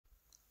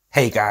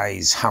Hey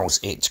guys,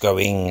 how's it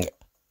going?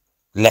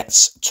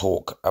 Let's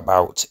talk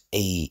about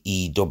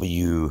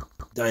AEW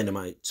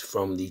Dynamite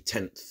from the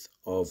 10th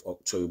of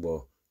October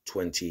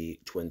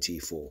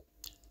 2024.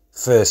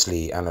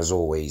 Firstly, and as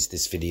always,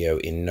 this video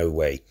in no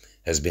way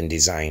has been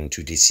designed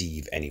to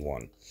deceive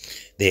anyone.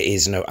 There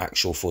is no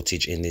actual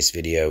footage in this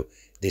video.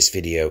 This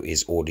video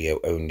is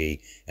audio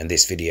only, and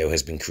this video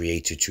has been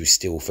created to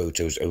still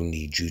photos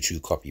only due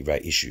to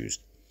copyright issues.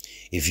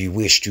 If you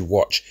wish to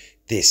watch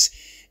this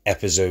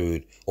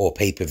episode or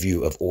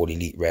pay-per-view of All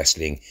Elite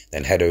Wrestling,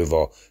 then head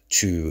over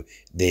to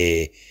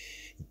their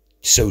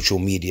social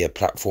media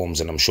platforms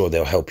and I'm sure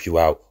they'll help you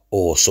out,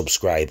 or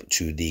subscribe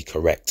to the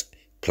correct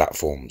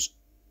platforms.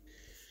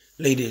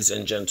 Ladies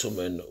and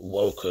gentlemen,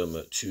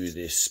 welcome to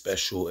this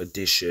special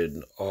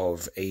edition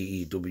of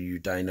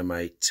AEW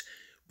Dynamite.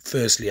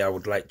 Firstly, I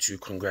would like to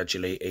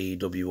congratulate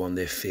AEW on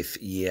their 5th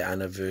year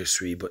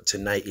anniversary, but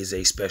tonight is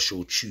a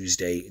special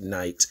Tuesday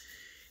night,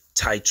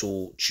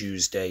 Title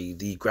Tuesday.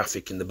 The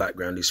graphic in the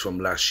background is from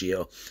last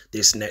year.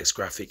 This next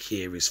graphic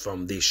here is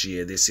from this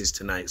year. This is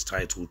tonight's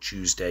Title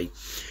Tuesday,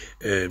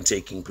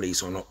 taking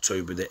place on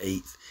October the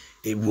 8th.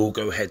 It will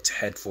go head to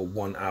head for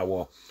 1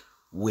 hour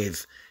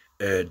with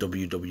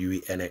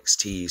WWE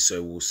NXT,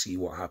 so we'll see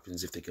what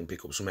happens, if they can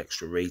pick up some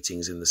extra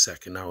ratings in the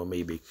second hour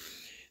maybe.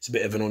 It's a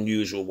bit of an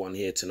unusual one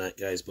here tonight,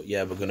 guys, but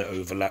yeah, we're going to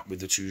overlap with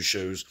the two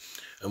shows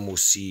and we'll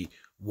see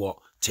what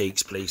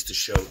takes place. The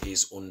show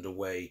is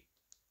underway.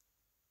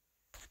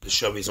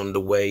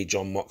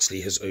 John Moxley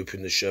has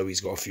opened the show.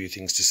 He's got a few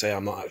things to say.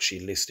 I'm not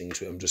actually listening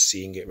to it. I'm just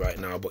seeing it right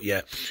now. But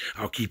yeah,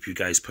 I'll keep you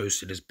guys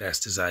posted as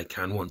best as I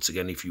can. Once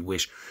again, if you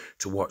wish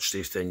to watch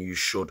this, then you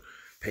should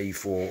pay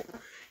for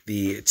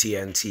the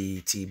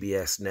TNT,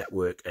 TBS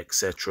network,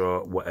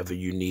 etc. Whatever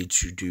you need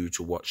to do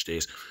to watch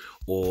this.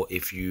 Or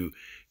if you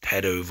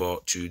head over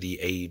to the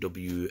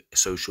AEW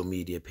social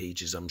media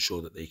pages, I'm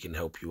sure that they can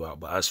help you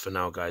out. But as for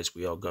now, guys,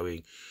 we are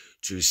going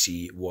to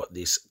see what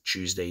this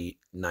Tuesday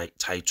night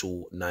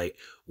title night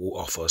will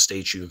offer.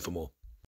 Stay tuned for more.